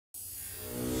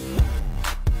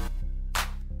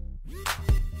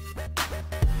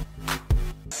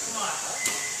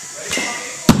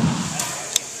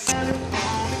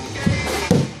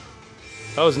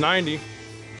That was 90.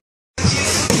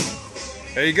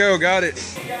 There you go, got it.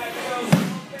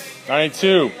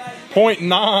 92.9.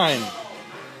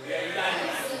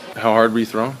 How hard were you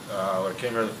throwing? When I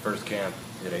came here to the first camp,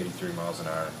 hit 83 miles an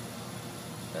hour.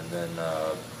 And then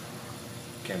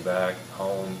came back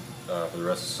home for the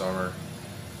rest of the summer,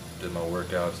 did my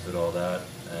workouts, did all that,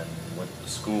 and went to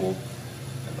school.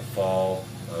 In the fall,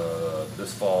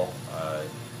 this fall, I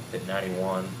hit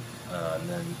 91, and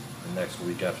then the next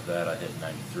week after that, I hit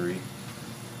 93.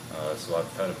 So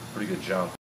I've had a pretty good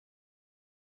jump.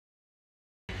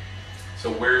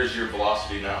 So where is your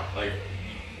velocity now? Like,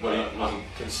 what I'm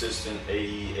consistent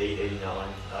 88,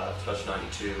 89, touch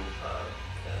 92,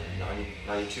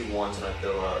 92 ones, and I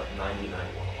throw 90, 91 a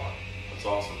lot. That's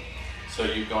awesome. So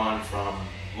you've gone from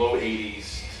low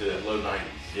 80s to low 90s.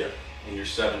 Yeah. And you're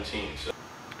 17.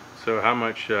 So how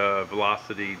much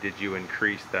velocity did you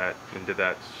increase that into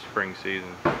that spring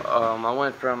season? I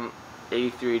went from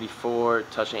 83, 84,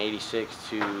 touching 86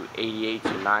 to 88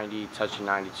 to 90, touching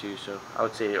 92. So I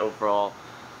would say overall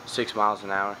 6 miles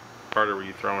an hour. Harder were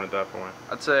you throwing at that point?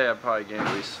 I'd say I've probably gained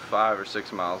at least 5 or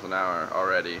 6 miles an hour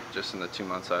already just in the 2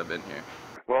 months I've been here.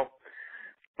 Well,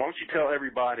 why don't you tell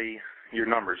everybody your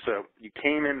numbers? So you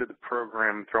came into the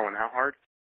program throwing how hard?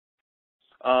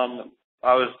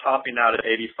 I was topping out at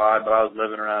 85, but I was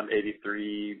living around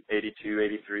 83, 82,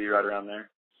 83, right around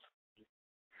there.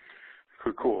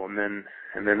 Cool. And then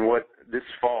what? This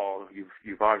fall,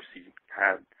 you've obviously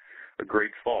had a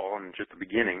great fall, and just the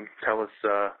beginning. Tell us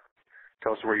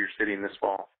where you're sitting this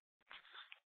fall.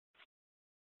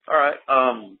 All right.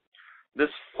 This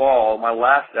fall, my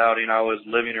last outing, I was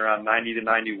living around 90 to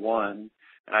 91,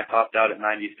 and I topped out at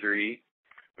 93.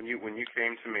 When you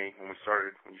came to me, when you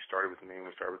started with me, when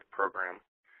we started with the program,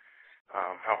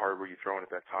 how hard were you throwing at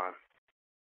that time?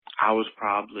 I was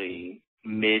probably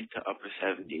mid to upper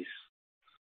 70s.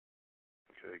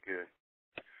 Okay, good.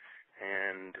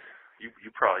 And you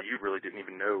really didn't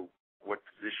even know what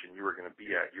position you were going to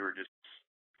be at. You were just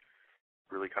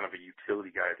really kind of a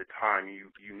utility guy at the time. You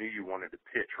knew you wanted to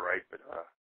pitch, right? But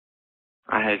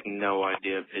I had no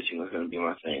idea pitching was going to be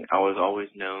my thing. I was always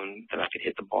known that I could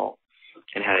hit the ball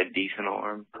and had a decent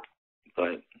arm,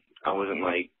 but I wasn't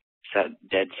like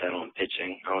dead set on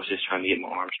pitching. I was just trying to get my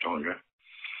arm stronger.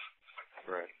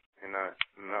 Right, and that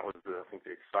was I think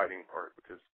the exciting part,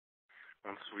 because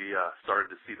once we started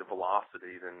to see the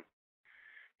velocity, then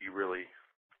you really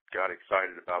got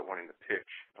excited about wanting to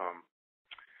pitch.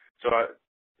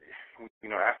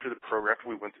 After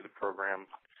we went through the program,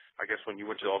 I guess when you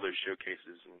went to all those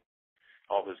showcases and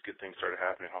all those good things started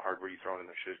happening, how hard were you throwing in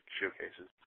those showcases?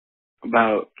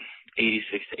 About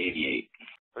 86 to 88.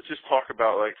 Let's just talk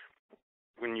about, like,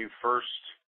 when you first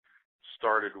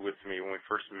started with me, when we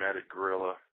first met at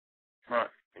Gorilla, Right.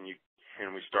 and we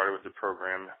started with the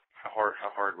program. How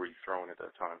hard were you throwing at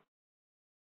that time?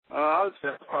 I would say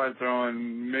I was probably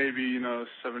throwing maybe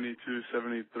 72,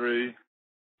 73,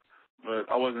 but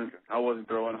I wasn't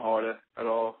throwing hard at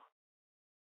all.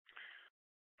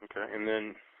 Okay, and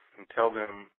then tell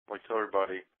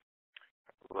everybody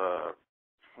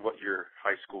what your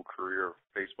high school career,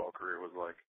 baseball career, was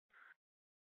like.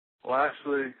 Well,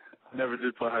 actually, I never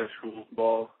did play high school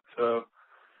ball, so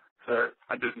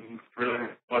I didn't really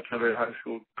have much of a high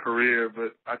school career,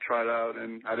 but I tried out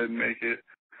and I didn't make it.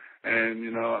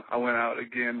 And, I went out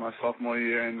again my sophomore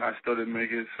year and I still didn't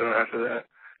make it. So after that,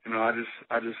 I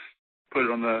just put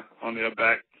it on the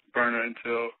back burner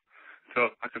until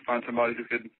I could find somebody who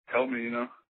could help me,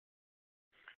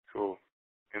 Cool.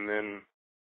 And then,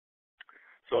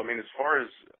 so, I mean, as far as,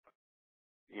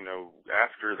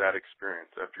 after that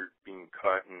experience, after being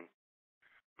cut and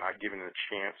not given a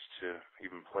chance to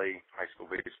even play high school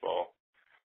baseball,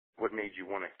 what made you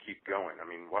want to keep going? I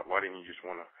mean, why didn't you just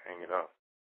want to hang it up?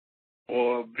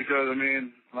 Well, because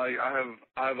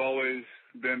I've always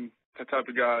been the type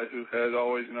of guy who has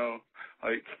always,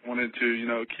 wanted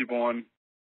to, keep on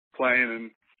playing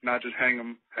and not just hang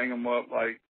them up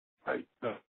like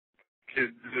the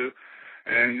kids do.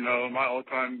 And my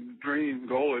all-time dream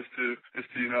goal is to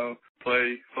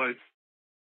play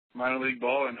minor league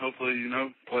ball and hopefully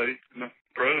play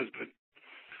pros. But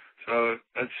so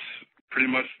that's pretty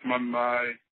much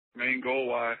my main goal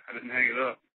why I didn't hang it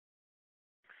up.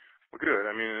 Well, good.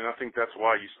 I mean, and I think that's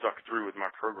why you stuck through with my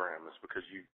program, is because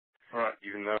you, right.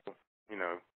 even though that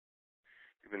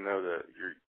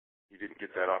you didn't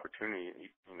get that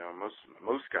opportunity,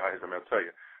 most guys, I mean, I'll tell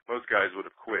you, most guys would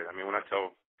have quit. I mean, when I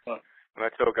tell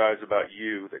guys about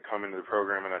you that come into the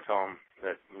program and I tell them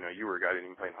that, you were a guy that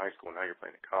didn't even play in high school and now you're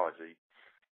playing in college, it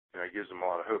gives them a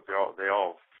lot of hope. They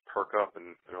all perk up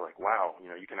and they're like, wow,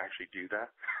 you can actually do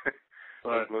that.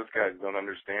 Right. Most guys don't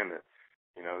understand that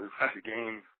You know, this is a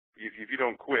game. If you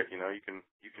don't quit, you know, you can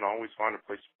always find a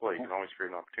place to play. You can always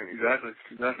create an opportunity. Exactly.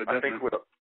 I think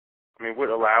what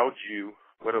allowed you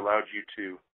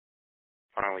to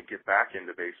finally get back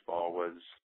into baseball was,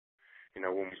 you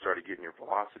know, when we started getting your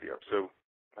velocity up. So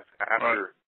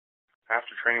after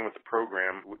training with the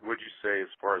program, what'd you say as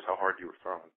far as how hard you were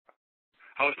throwing?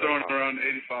 I was throwing around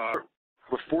 85.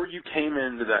 Before you came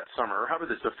into that summer, or how about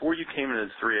this? Before you came into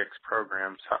the 3X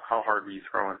programs, how hard were you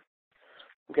throwing?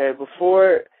 Okay,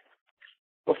 before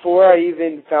I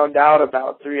even found out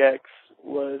about 3X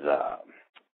was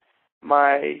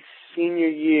my senior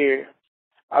year.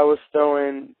 I was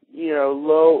throwing, you know,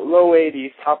 low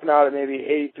 80s, topping out at maybe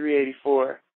 83,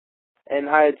 84, and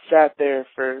I had sat there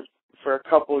for a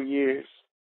couple years.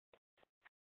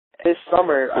 This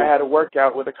summer, I had a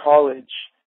workout with a college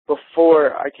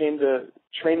before I came to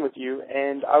train with you,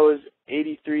 and I was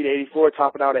 83 to 84,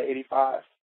 topping out at 85.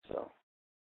 So.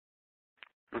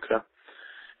 Okay.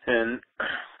 And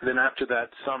then after that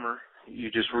summer,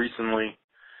 you just recently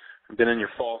been in your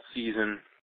fall season,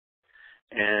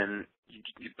 and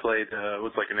you played, it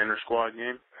was like an inter-squad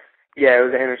game? Yeah, it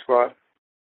was an inter-squad.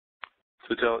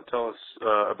 So tell us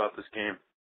about this game.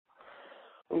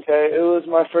 Okay, it was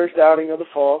my first outing of the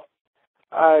fall.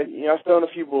 I've thrown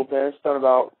a few bullpens, thrown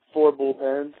about 4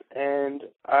 bullpens, and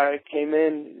I came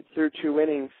in through 2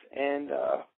 innings. And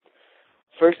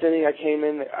first inning, I came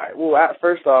in.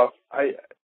 First off, I'd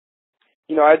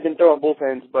been throwing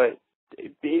bullpens, but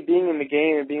being in the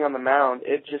game and being on the mound,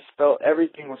 it just felt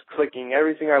everything was clicking.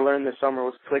 Everything I learned this summer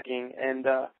was clicking, and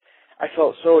I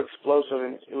felt so explosive,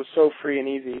 and it was so free and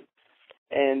easy.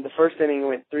 And the first inning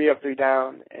went 3 up, 3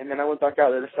 down, and then I went back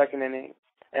out to the second inning,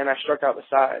 and I struck out the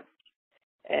side.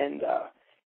 And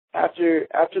after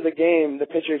the game, the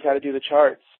pitchers had to do the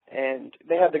charts, and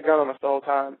they had the gun on us the whole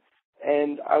time.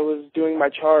 And I was doing my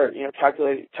chart,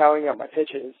 tallying up my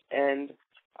pitches, and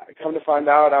I come to find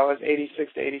out I was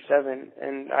 86 to 87,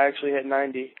 and I actually hit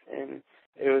 90, and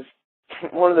it was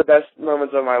one of the best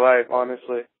moments of my life,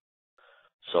 honestly.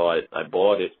 So I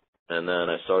bought it, and then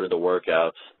I started the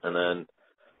workouts, and then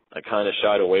I kind of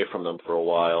shied away from them for a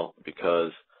while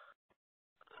because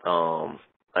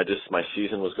my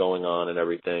season was going on and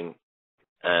everything,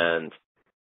 and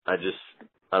I just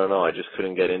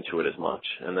couldn't get into it as much.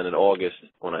 And then in August,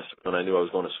 when I knew I was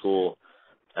going to school,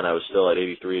 and I was still at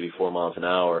 83, 84 miles an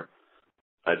hour,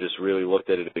 I just really looked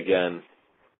at it again,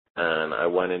 and I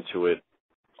went into it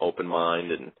open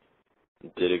mind and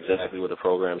did exactly what the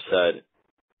program said.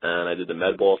 And I did the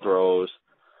med ball throws,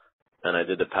 and I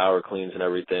did the power cleans and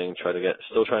everything,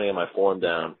 still trying to get my form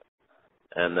down.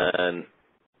 And then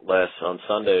on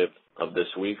Sunday of this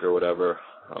week or whatever,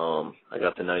 I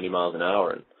got to 90 miles an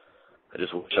hour, and I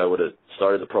just wish I would have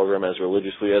started the program as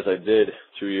religiously as I did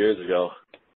 2 years ago.